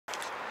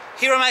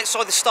Here I'm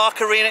outside the Stark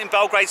Arena in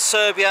Belgrade,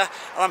 Serbia,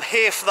 and I'm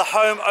here for the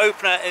home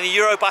opener in the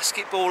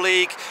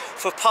Euroleague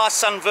for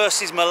Partizan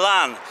versus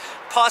Milan.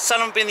 Partizan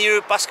have been in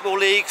the Euroleague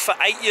League for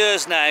 8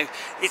 years now.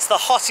 It's the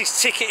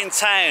hottest ticket in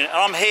town, and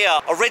I'm here.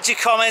 I read your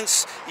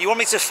comments, you want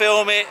me to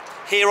film it,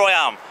 here I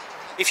am.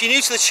 If you're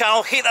new to the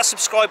channel, hit that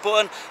subscribe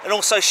button and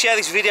also share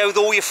this video with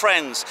all your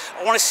friends.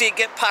 I want to see it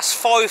get past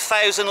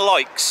 5,000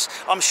 likes.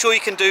 I'm sure you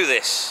can do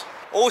this.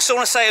 Also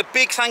want to say a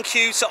big thank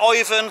you to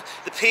Ivan,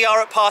 the PR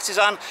at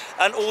Partizan,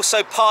 and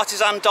also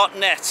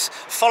Partizan.net.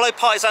 Follow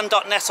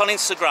Partizan.net on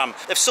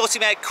Instagram. They've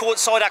sorted me out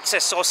courtside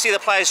access so I'll see the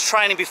players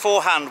training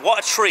beforehand.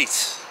 What a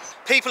treat.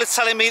 People are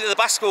telling me that the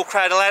basketball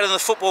crowd are louder than the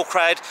football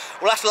crowd.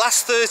 Well, after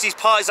last Thursday's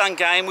Partizan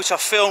game, which I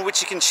filmed,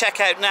 which you can check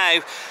out now,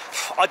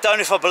 I don't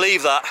know if I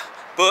believe that,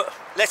 but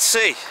let's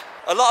see.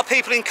 A lot of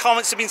people in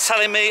comments have been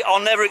telling me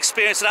I'll never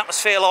experience an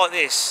atmosphere like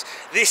this.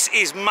 This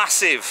is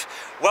massive.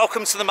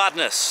 Welcome to the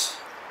madness.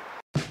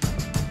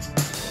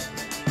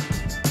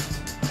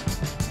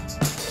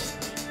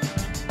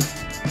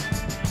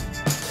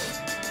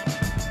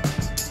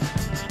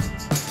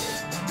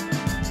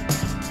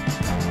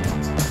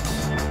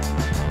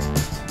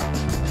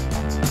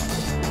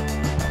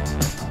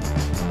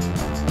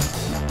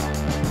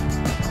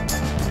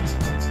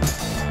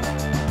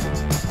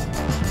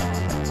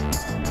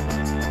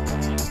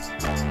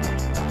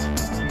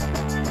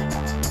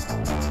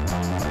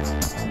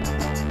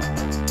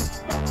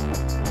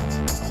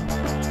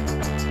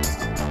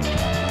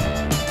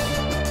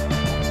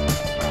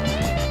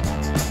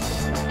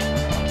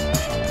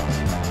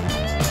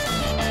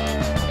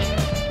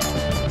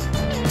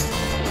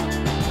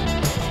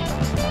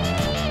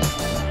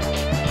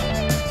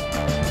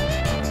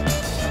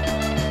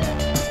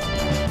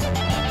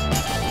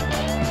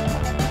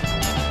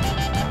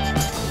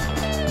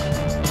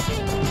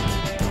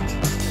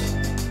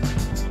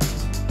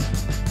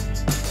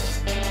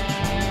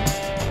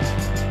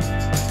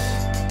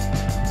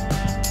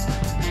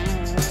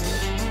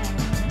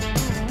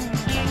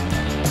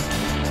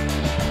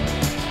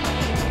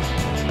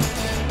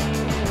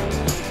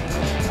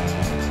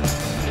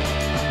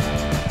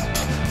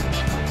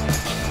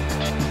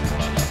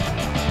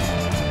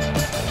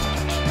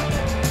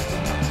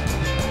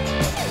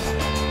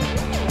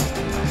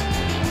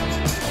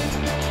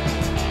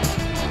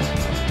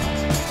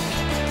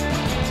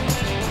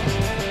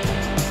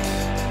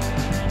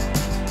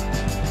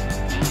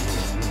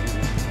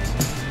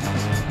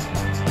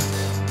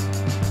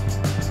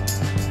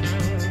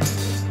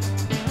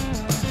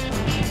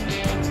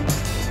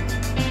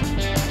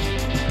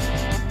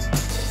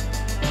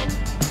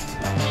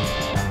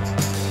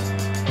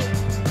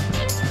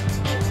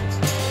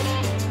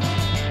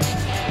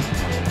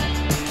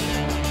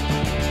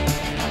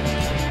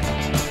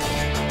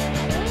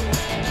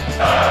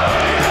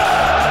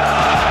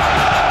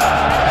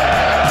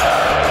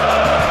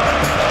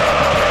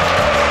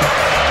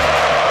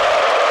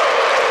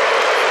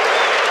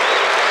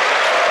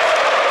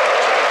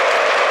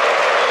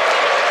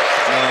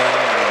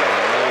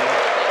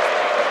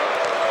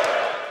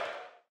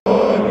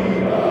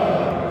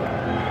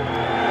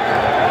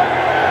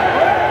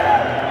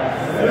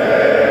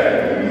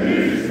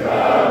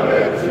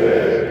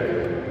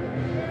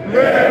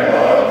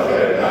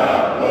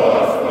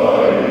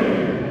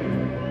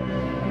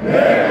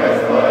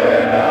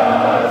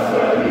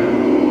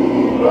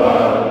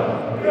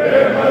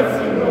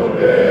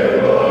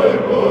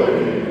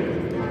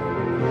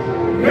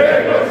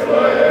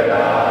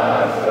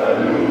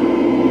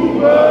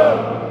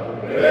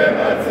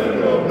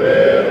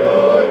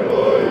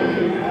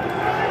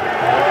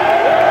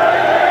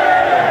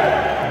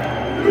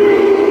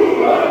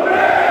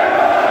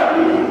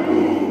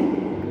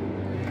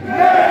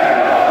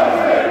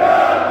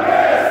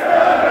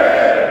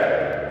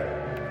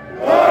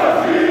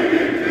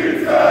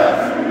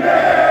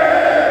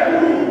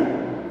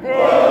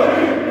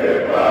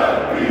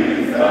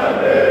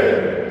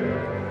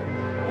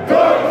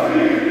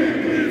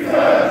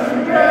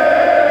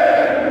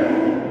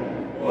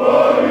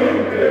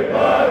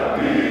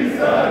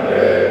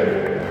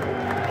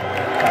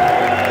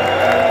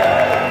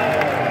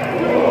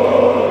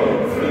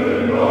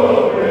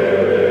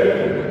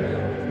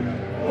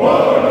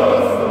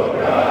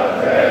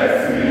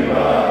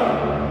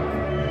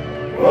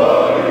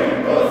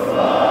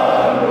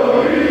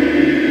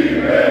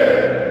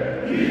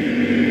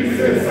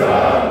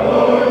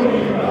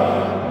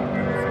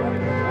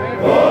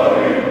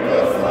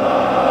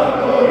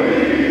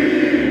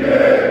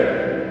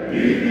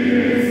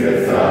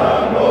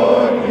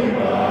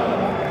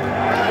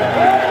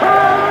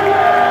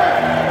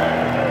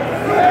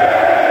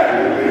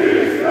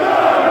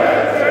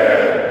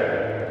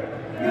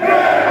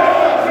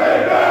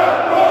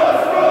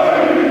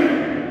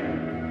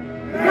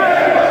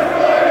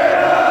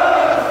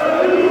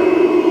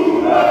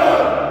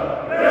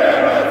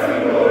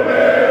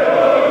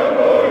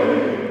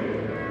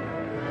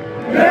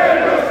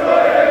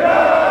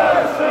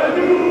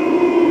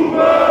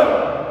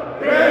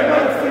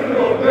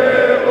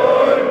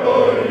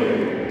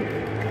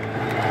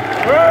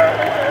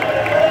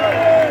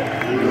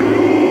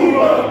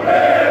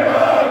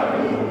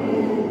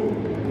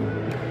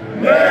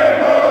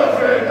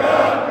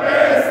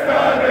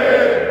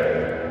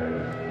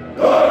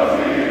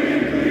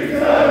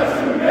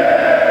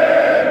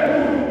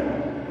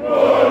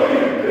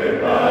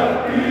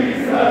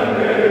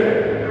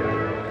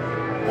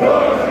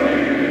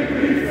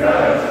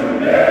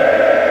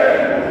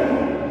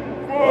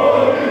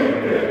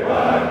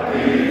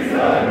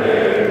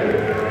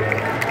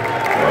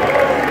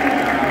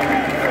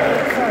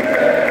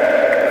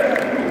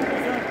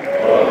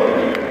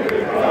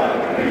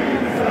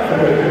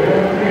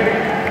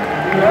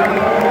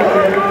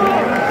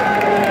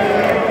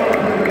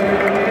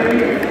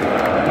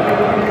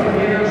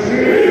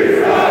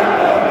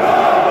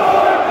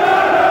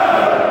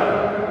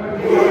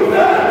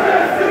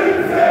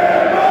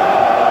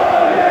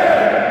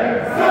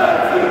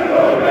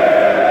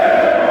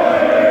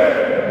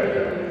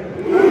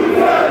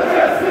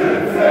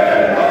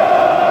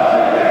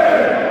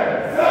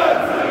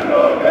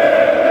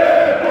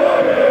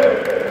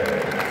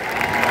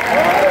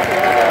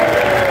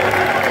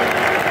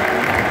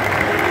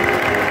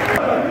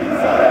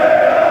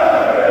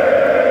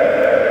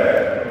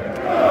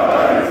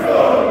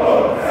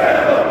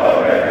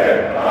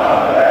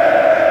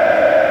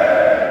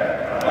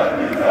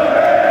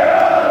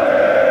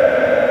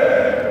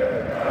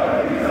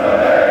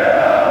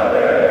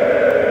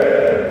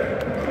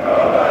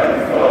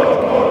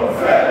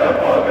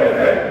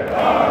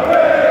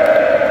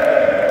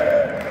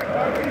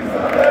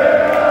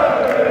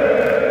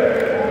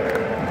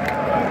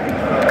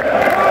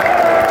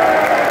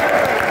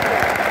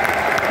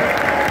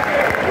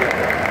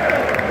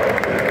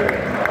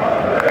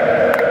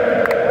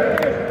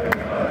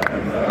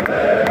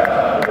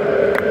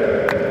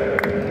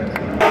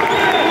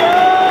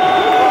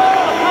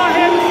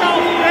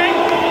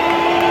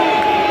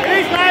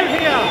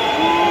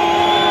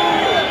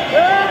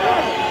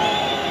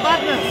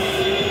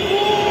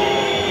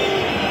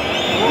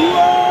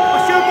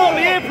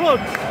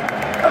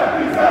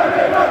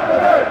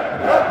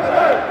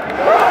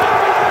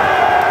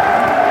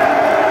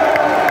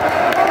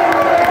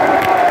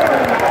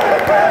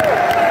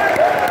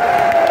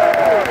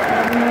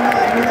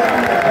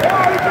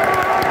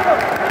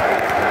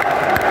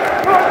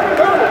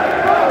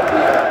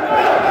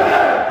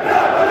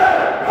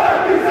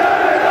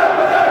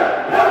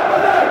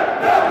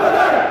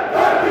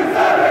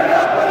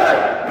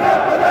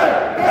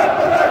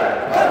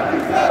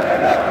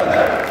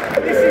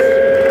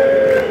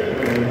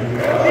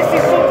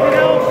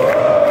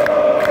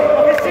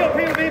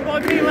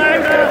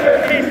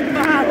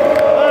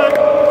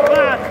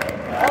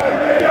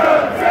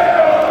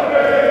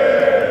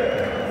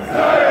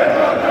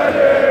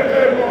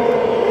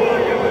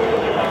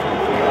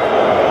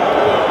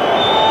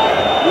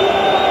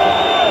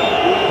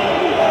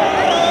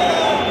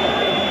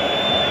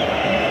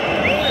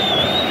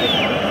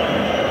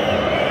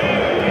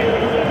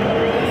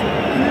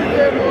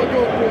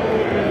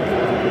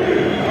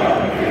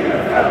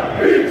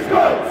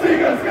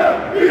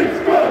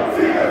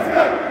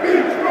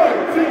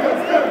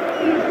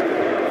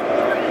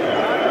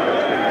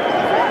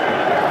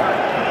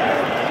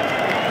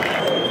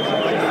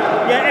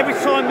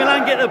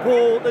 get the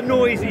ball, the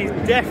noise is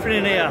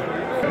deafening here.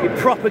 It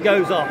proper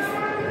goes off.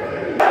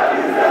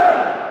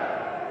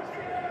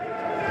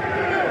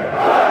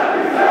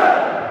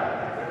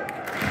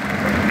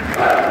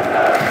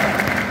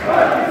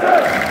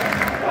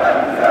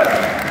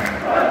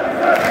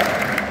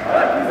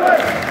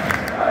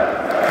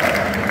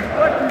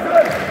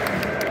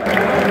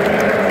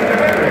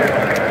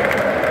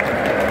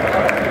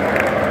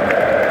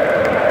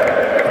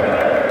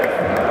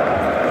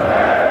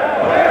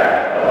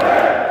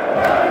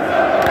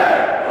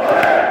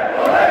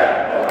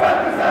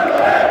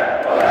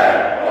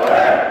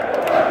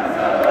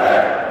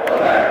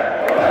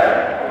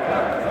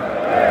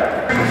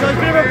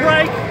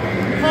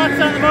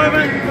 Partizan at the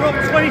moment, we're up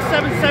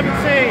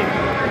 27-17.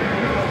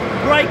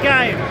 Great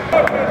game.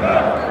 I've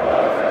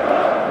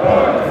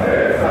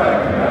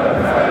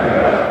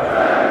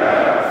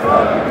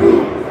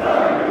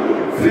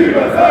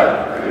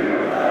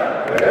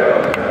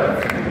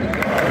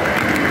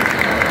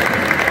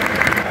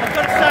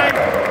got to say,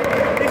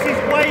 this is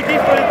way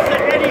different to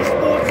any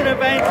sporting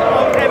event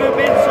I've ever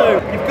been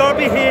to. You've got to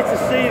be here to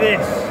see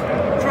this.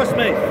 Trust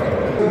me.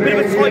 Bit of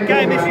a tight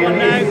game this one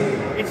now.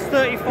 It's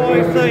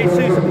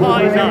 35-32 to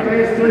Partizan.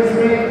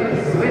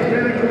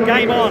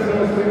 Game on.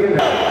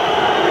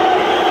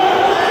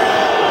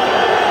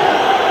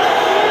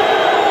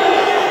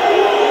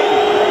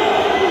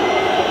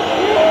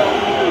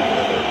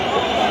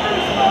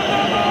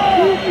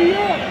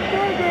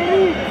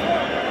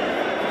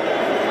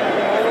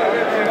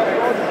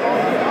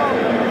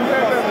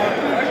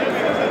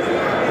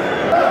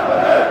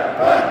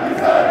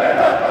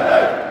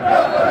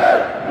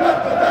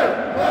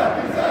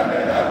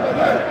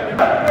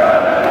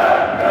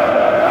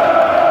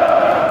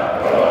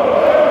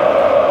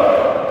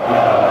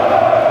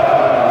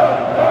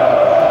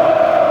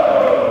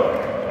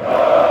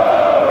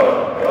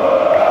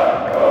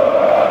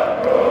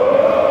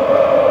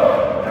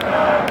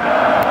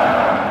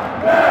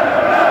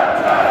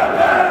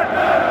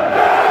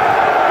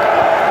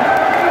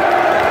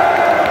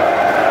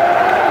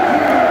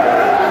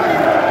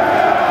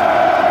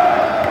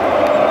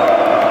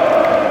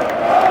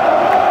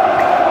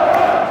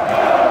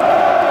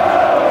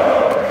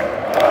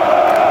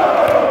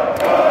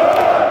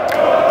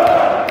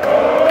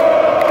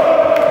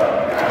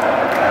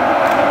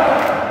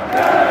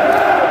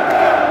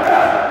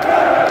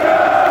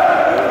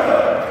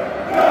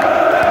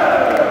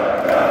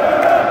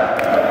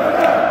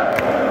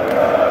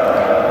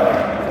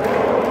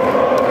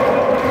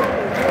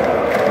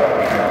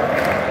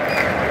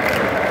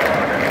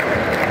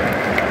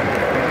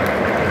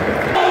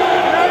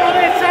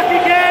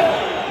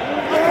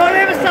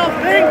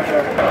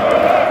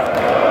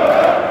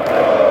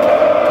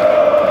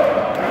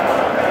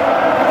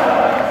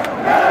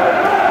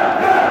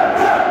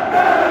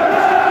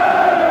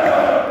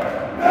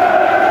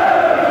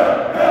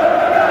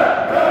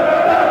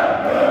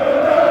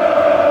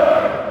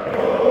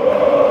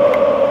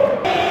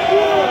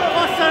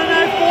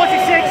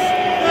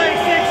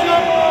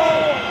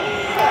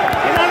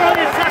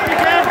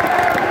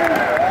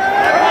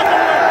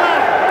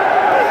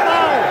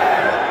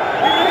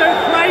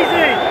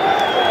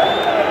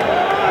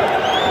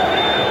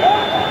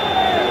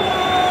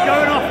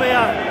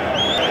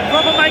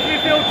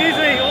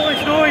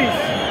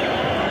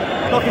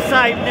 Like I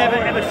say, never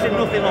ever seen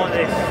nothing like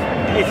this.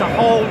 It's a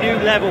whole new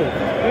level.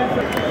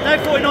 Now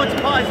 49 to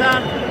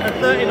Partizan and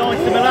 39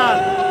 to Milan.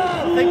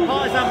 I think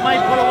Partizan may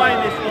pull away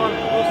in this one.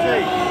 We'll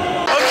see.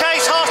 Okay,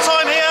 it's half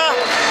time here.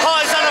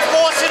 Partizan are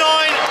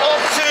 49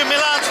 up to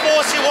Milan's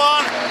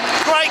 41.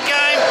 Great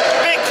game,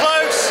 bit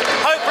close.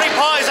 Hopefully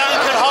Partizan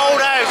can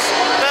hold out.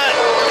 But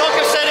like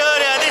I said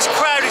earlier, this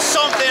crowd is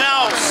something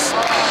else.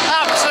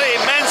 Absolutely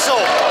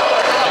mental.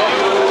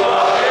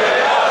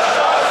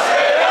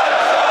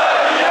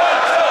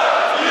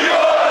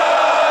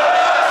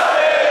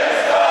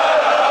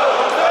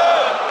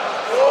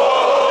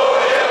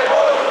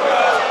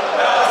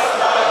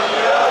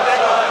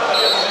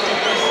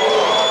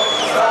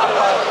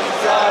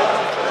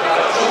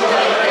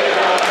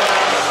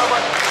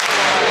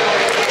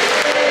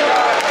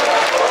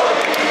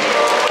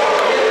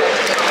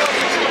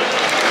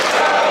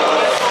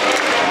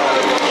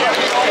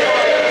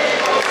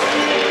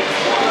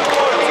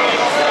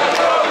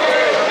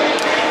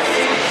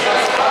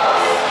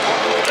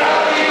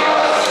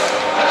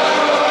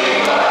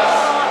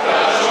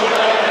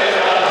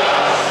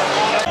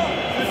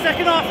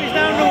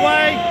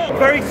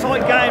 Very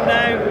tight game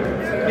now.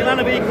 Milan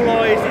have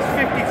equalised. It's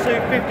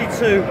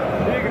 52-52.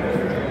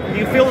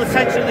 You can feel the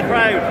tension in the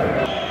crowd.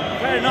 The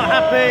crowd are not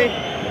happy.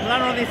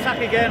 Milan are on the attack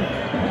again.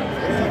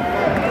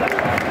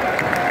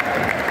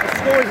 The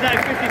score is now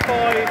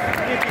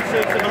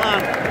 55-52 to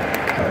Milan.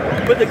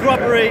 But the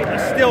grubbery are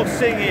still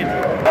singing.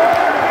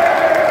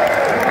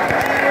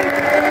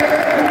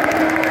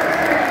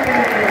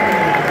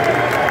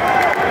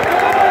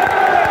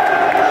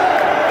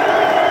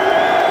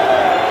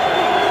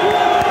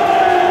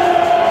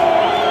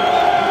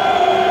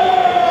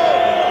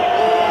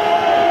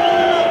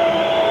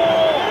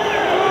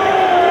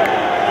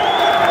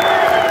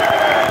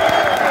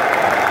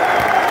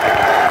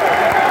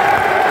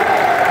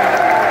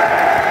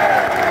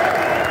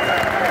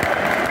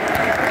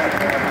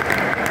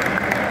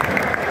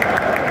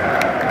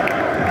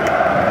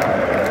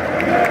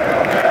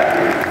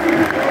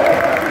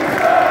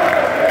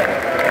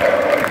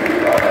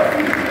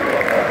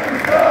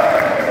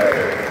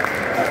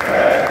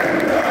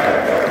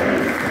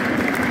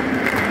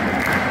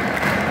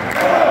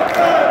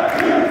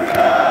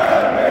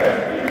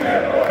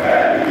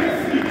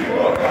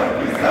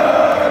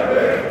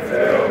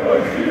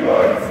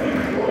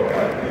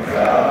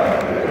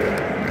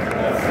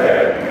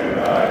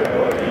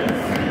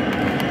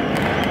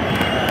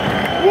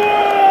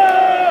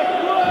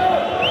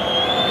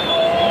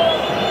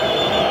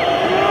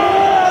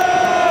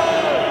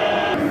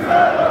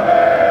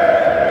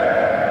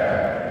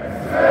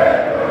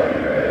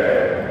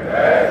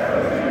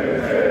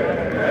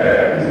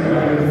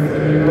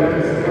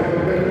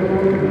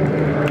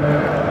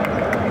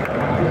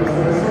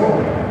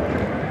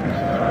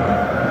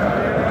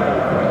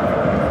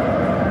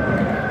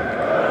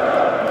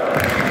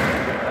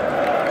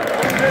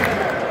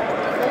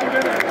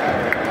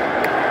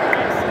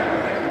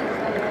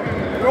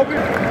 I'll be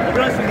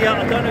honest with you,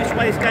 I don't know which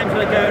way this game's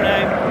going to go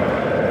now,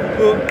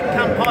 but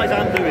can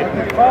Partizan do it?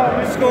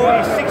 The score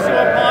is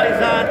 61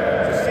 Partizan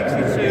to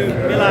 62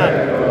 Milan.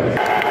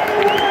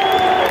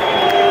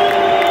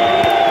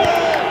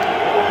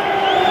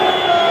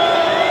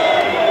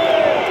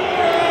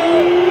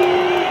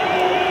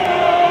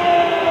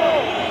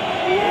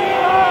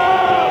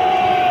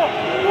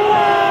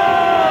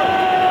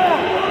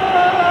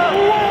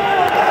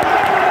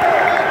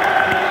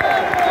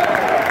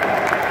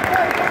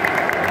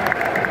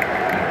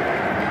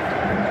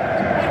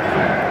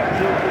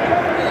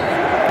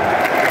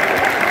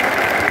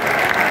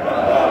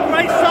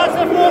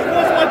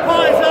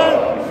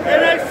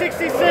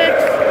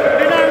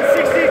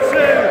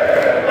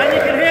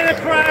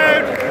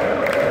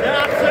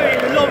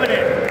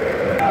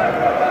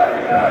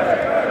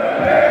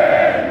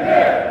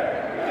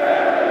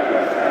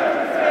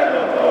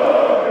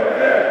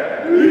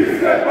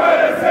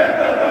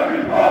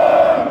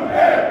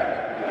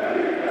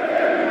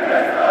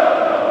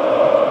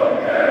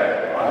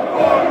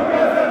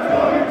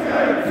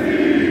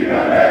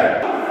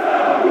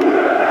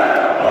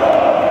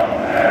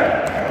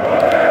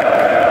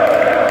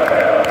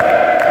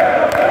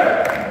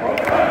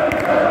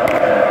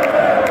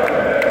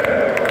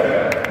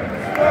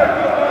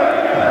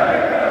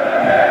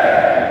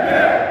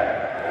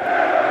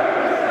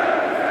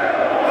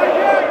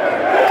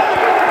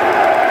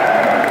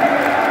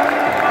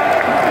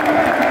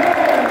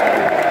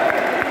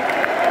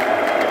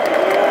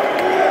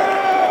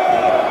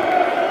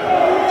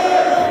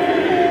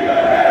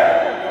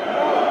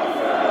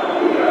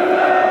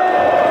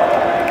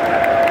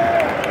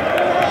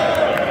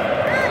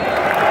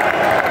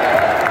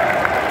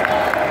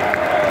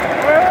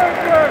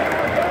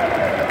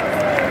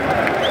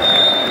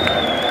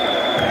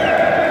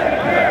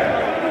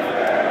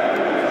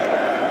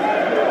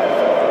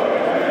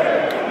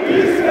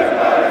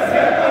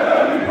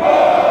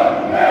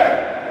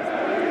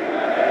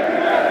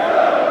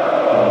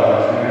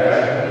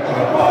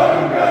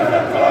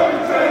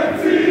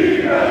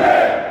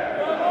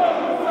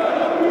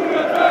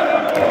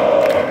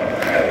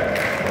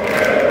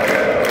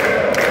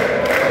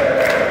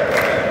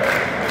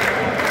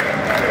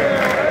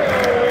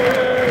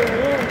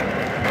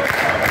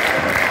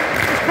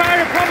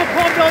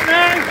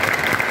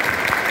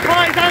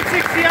 Partizan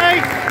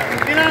 68,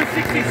 Milan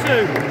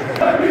 62.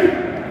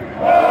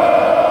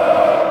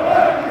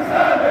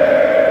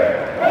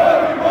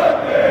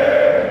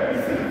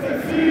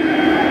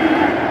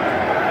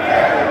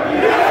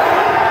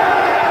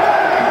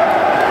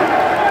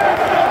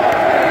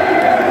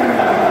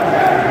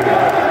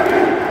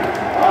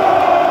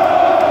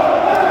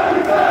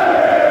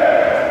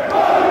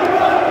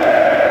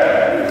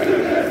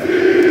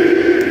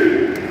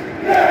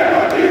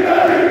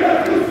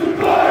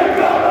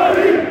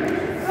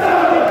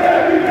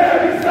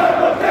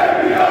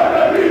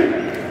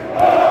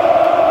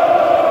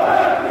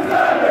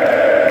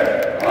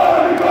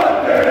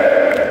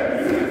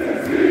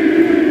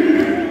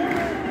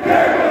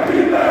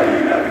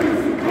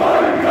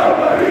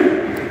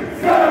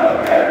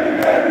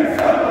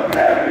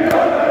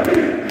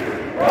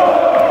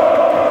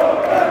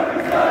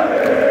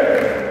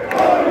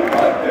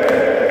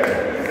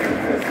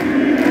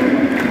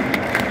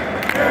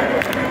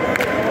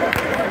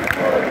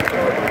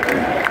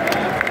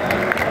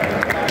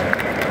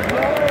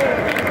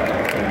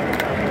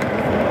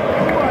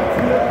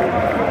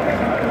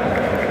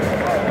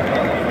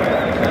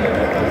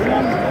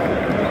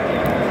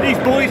 These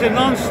boys are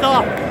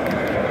non-stop.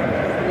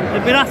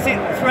 They've been at it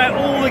throughout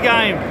all the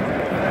game.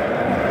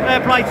 Fair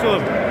play to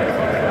them.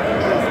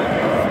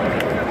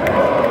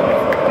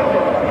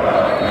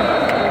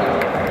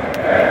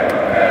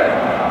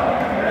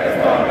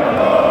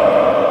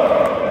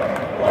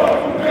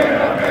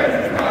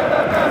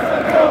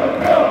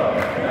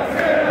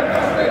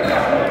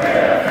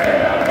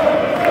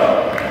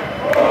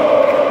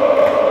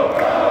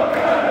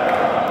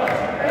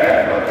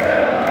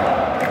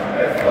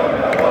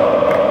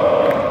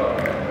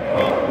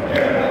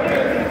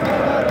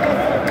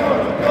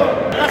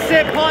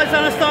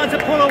 Partizan are starting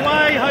to pull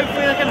away,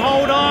 hopefully they can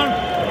hold on.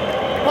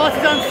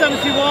 Partizan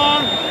 71,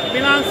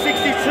 Milan 62.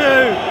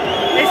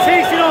 It's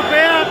heating up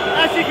here,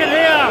 as you can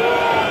hear.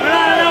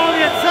 Milan are now on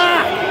the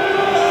attack.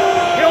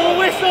 Hear all the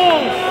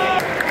whistles.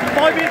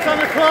 5 minutes on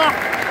the clock.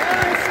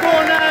 The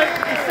score now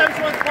is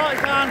 71 to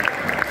Partizan,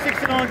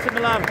 69 to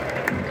Milan.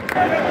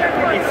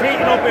 It's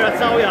heating up here, I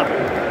tell you.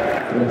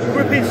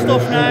 Gripping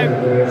stuff now.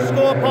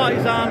 Score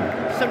Partizan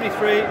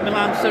 73,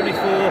 Milan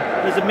 74.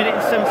 There's a minute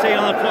and 17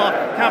 on the clock.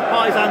 Can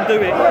Partizan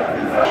do it? 48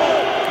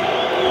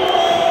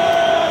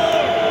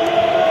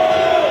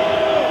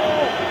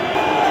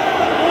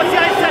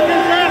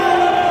 seconds left.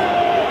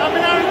 And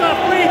Milan got a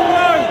free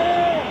throw.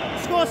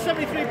 Score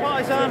 73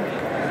 Partizan,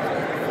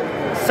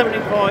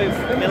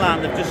 75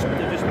 Milan. They've just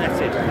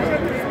netted.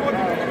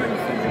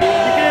 You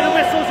can hear the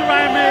whistles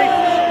around me.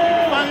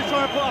 Fans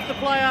trying to put off the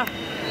player.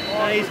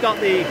 He's got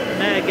the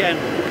net again.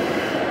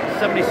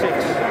 76.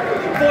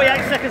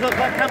 48 seconds on the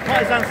clock. Can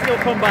Partizan still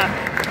come back?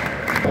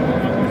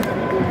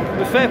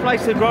 The fair play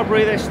to the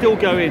robbery, they're still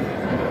going.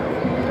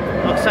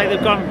 Like I say,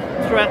 they've gone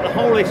throughout the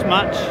whole of this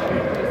match.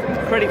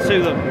 Credit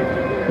to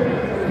them.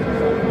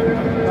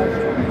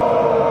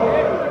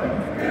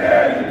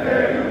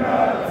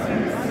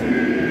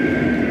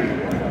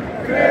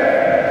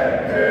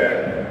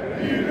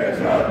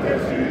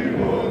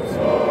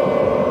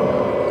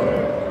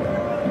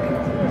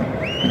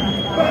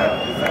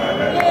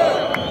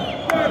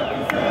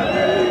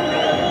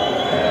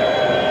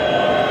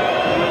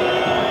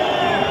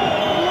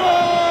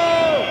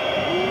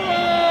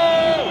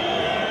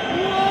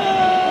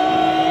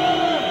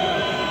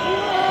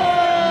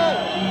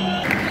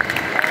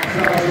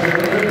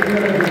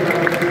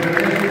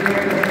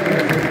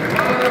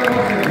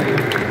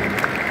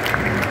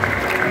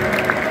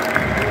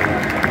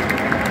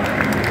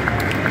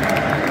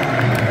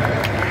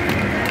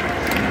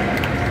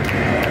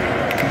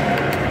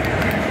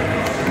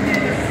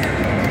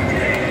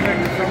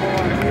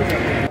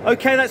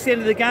 Okay, that's the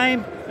end of the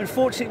game.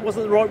 Unfortunately, it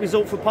wasn't the right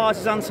result for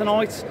Partizan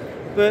tonight,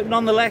 but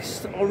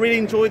nonetheless, I really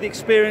enjoyed the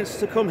experience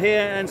to come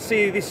here and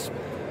see this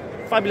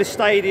fabulous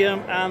stadium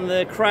and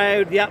the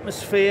crowd, the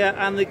atmosphere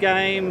and the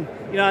game.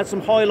 You know, I had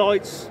some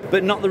highlights,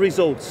 but not the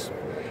results.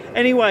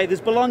 Anyway,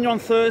 there's Bologna on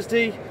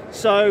Thursday,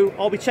 so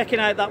I'll be checking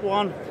out that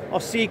one. I'll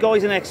see you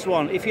guys in the next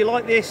one. If you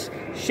like this,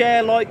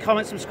 share, like,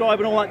 comment, subscribe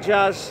and all that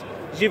jazz.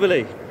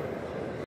 Živeli.